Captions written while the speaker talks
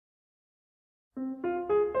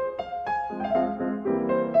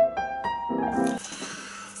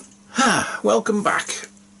Welcome back.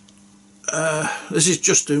 This is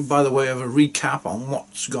just by the way of a recap on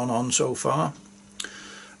what's gone on so far.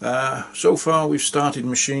 So far we've started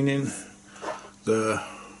machining the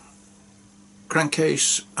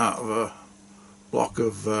crankcase out of a block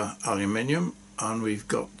of aluminium, and we've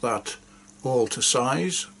got that all to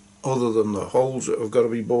size, other than the holes that have got to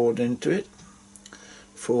be bored into it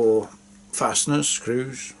for fasteners,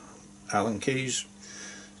 screws, Allen keys,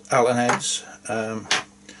 Allen heads.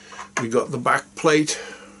 We got the back plate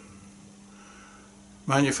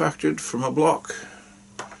manufactured from a block,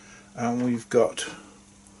 and we've got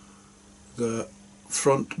the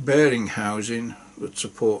front bearing housing that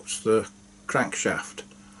supports the crankshaft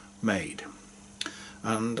made.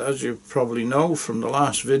 And as you probably know from the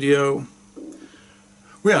last video,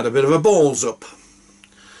 we had a bit of a balls up.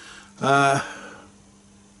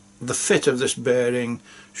 The fit of this bearing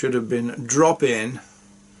should have been drop in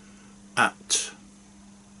at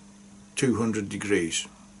 200 degrees.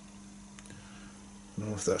 I don't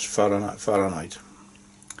know if that's Fahrenheit,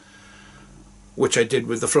 which I did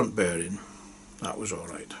with the front bearing. That was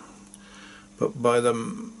alright. But by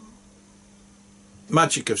the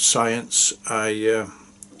magic of science, I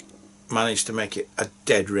managed to make it a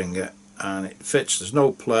dead ringer, and it fits. There's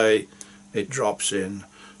no play, it drops in.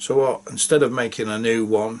 So what, instead of making a new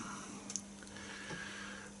one,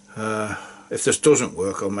 if this doesn't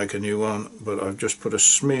work I'll make a new one, but I've just put a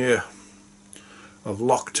smear of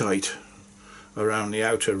Loctite around the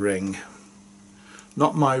outer ring.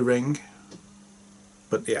 Not my ring,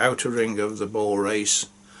 but the outer ring of the ball race.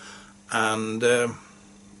 And I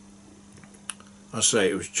say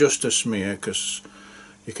it was just a smear, because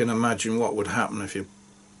you can imagine what would happen if you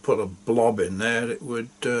put a blob in there. It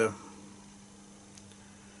would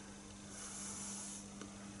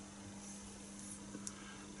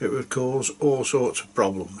cause all sorts of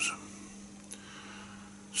problems.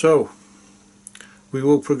 So we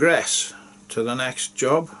will progress to the next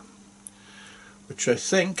job, which I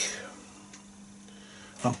think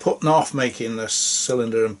I'm putting off making the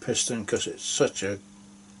cylinder and piston because it's such a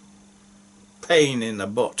pain in the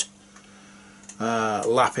butt,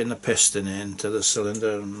 lapping the piston into the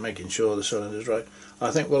cylinder and making sure the cylinder's right.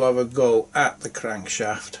 I think we'll have a go at the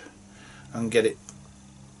crankshaft and get it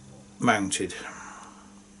mounted.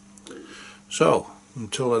 So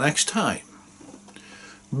until the next time,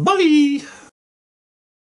 bye!